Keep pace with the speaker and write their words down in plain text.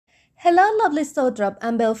Hello, lovely soul drop.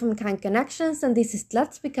 I'm Belle from Kind Connections, and this is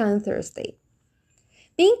Let's Be Kind Thursday.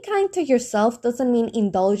 Being kind to yourself doesn't mean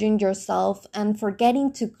indulging yourself and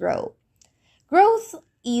forgetting to grow. Growth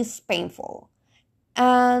is painful,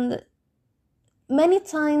 and many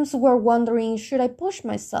times we're wondering, should I push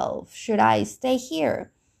myself? Should I stay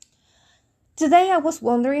here? Today I was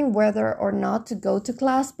wondering whether or not to go to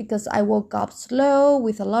class because I woke up slow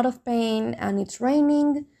with a lot of pain and it's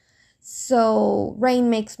raining. So rain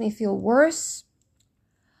makes me feel worse.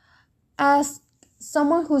 As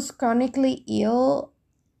someone who's chronically ill,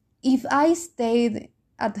 if I stayed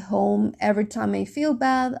at home every time I feel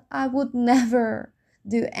bad, I would never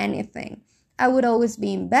do anything. I would always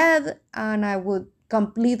be in bed and I would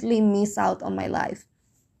completely miss out on my life.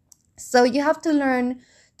 So you have to learn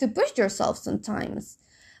to push yourself sometimes,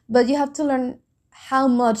 but you have to learn how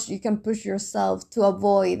much you can push yourself to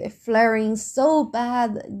avoid flaring so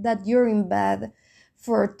bad that you're in bed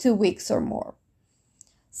for 2 weeks or more.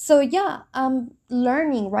 So yeah, I'm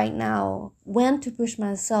learning right now when to push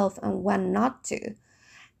myself and when not to.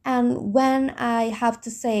 And when I have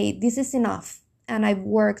to say, this is enough and I've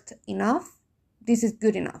worked enough, this is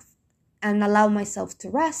good enough, and allow myself to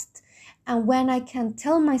rest. And when I can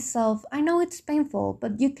tell myself, I know it's painful,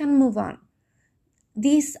 but you can move on.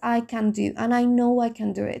 This I can do, and I know I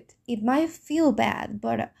can do it. It might feel bad,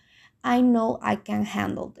 but I know I can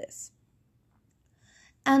handle this.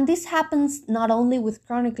 And this happens not only with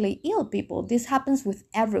chronically ill people, this happens with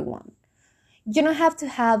everyone. You don't have to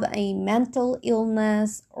have a mental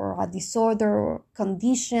illness or a disorder or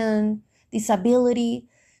condition, disability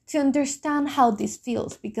to understand how this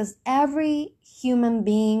feels, because every human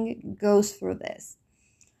being goes through this.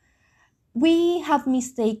 We have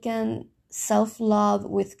mistaken self-love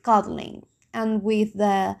with cuddling and with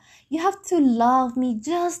you have to love me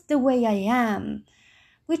just the way I am,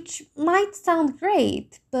 which might sound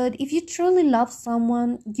great, but if you truly love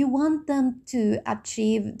someone, you want them to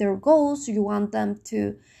achieve their goals, you want them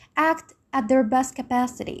to act at their best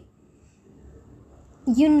capacity.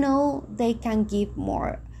 You know they can give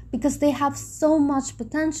more because they have so much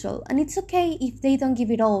potential, and it's okay if they don't give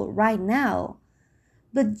it all right now,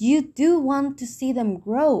 but you do want to see them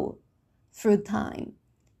grow through time.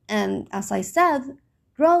 And as I said,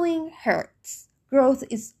 growing hurts. Growth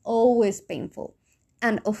is always painful.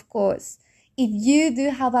 And of course, if you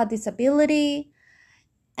do have a disability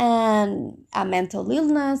and a mental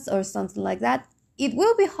illness or something like that, it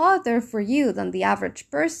will be harder for you than the average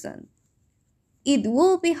person. It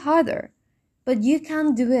will be harder, but you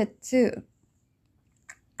can do it too.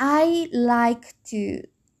 I like to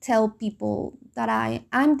tell people that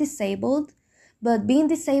I'm disabled, but being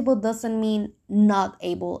disabled doesn't mean not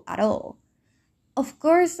able at all. Of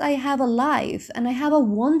course, I have a life and I have a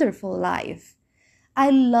wonderful life. I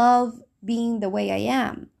love being the way I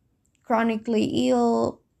am. Chronically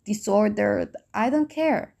ill, disordered, I don't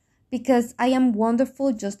care because I am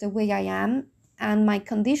wonderful just the way I am, and my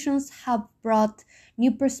conditions have brought new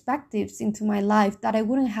perspectives into my life that I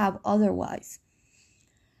wouldn't have otherwise.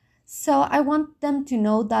 So I want them to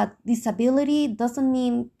know that disability doesn't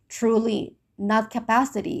mean truly not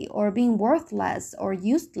capacity or being worthless or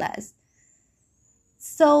useless.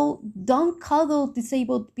 So don't cuddle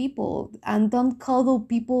disabled people and don't cuddle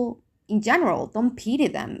people in general. Don't pity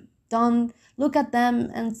them. Don't look at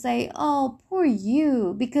them and say, oh, poor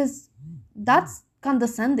you, because that's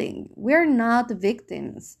condescending. We're not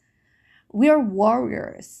victims. We're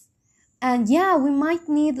warriors. And yeah, we might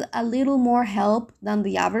need a little more help than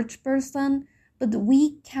the average person, but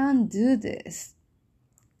we can do this.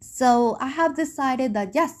 So I have decided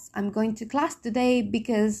that yes, I'm going to class today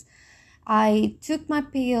because I took my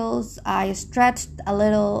pills, I stretched a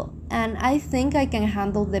little, and I think I can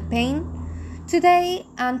handle the pain today.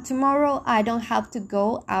 And tomorrow I don't have to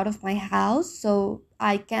go out of my house, so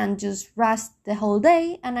I can just rest the whole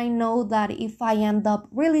day. And I know that if I end up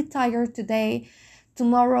really tired today,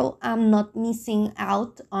 tomorrow I'm not missing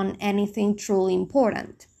out on anything truly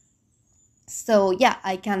important. So yeah,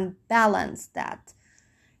 I can balance that.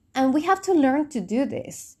 And we have to learn to do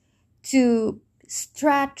this, to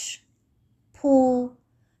stretch, pull,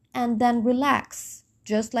 and then relax,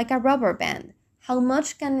 just like a rubber band. How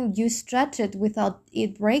much can you stretch it without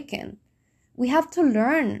it breaking? We have to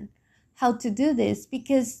learn how to do this,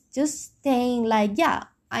 because just staying like, yeah,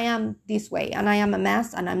 I am this way and I am a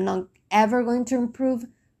mess and I'm not ever going to improve,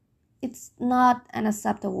 it's not an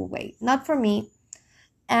acceptable way. Not for me.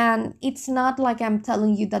 And it's not like I'm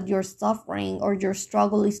telling you that your suffering or your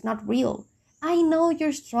struggle is not real. I know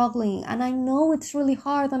you're struggling and I know it's really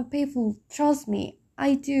hard and painful. Trust me,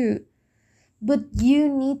 I do. But you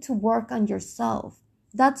need to work on yourself.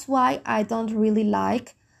 That's why I don't really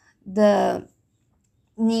like the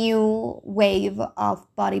new wave of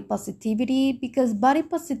body positivity, because body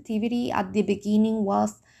positivity at the beginning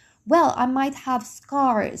was, well, I might have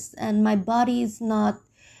scars and my body is not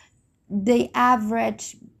the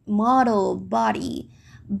average model body,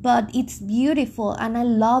 but it's beautiful and I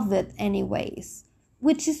love it anyways,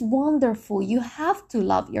 which is wonderful. You have to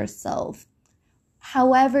love yourself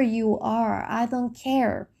however you are. I don't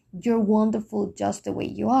care. You're wonderful just the way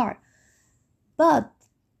you are. But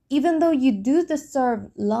even though you do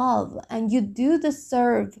deserve love and you do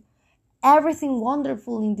deserve everything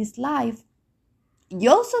wonderful in this life, you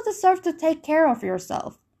also deserve to take care of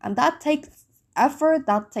yourself. And that takes effort,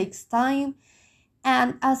 that takes time.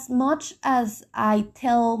 And as much as I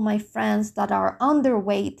tell my friends that are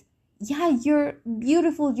underweight, yeah, you're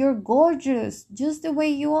beautiful, you're gorgeous, just the way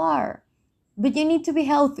you are. But you need to be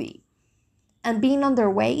healthy. And being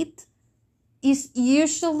underweight is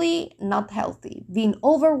usually not healthy. Being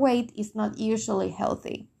overweight is not usually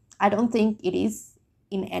healthy. I don't think it is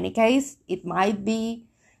in any case. It might be,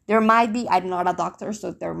 there might be, I'm not a doctor,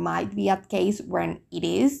 so there might be a case when it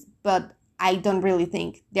is, but I don't really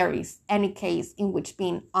think there is any case in which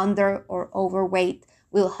being under or overweight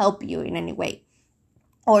will help you in any way.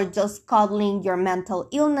 Or just coddling your mental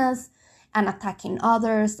illness and attacking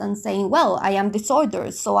others and saying, well, I am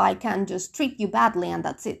disordered, so I can just treat you badly and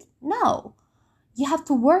that's it. No, you have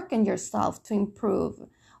to work on yourself to improve.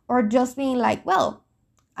 Or just being like, well,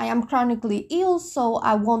 I am chronically ill, so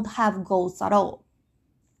I won't have goals at all.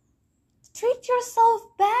 Treat yourself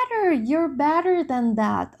better. You're better than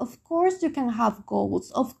that. Of course you can have goals.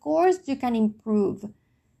 Of course you can improve.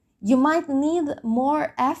 You might need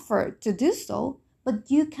more effort to do so, but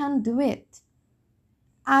you can do it.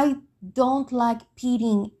 I don't like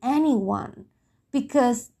pitying anyone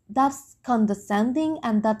because that's condescending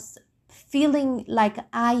and that's feeling like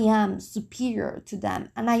I am superior to them,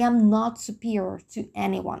 and I am not superior to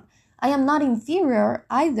anyone. I am not inferior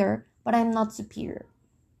either, but I'm not superior.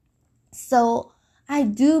 So I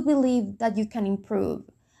do believe that you can improve.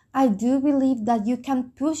 I do believe that you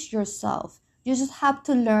can push yourself. You just have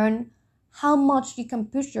to learn how much you can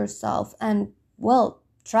push yourself and, well,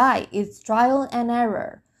 try. It's trial and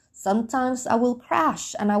error. Sometimes I will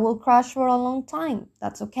crash and I will crash for a long time.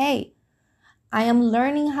 That's okay. I am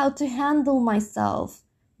learning how to handle myself,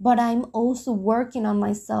 but I'm also working on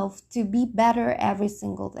myself to be better every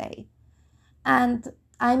single day. And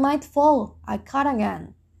I might fall. I cut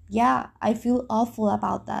again. Yeah, I feel awful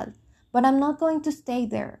about that. But I'm not going to stay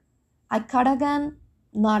there. I cut again,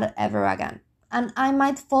 not ever again. And I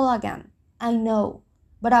might fall again. I know.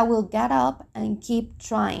 But I will get up and keep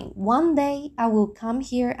trying. One day I will come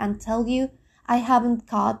here and tell you I haven't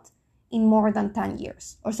cut in more than 10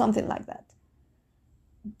 years or something like that.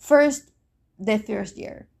 The first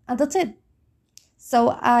year. And that's it.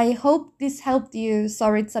 So I hope this helped you.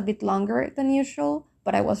 Sorry it's a bit longer than usual,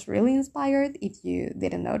 but I was really inspired if you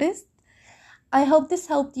didn't notice. I hope this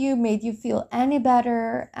helped you, made you feel any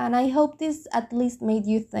better, and I hope this at least made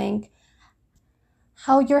you think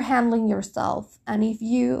how you're handling yourself and if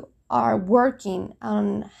you are working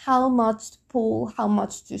on how much to pull, how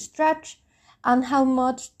much to stretch, and how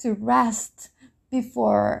much to rest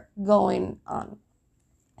before going on.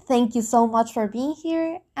 Thank you so much for being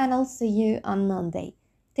here, and I'll see you on Monday.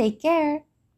 Take care.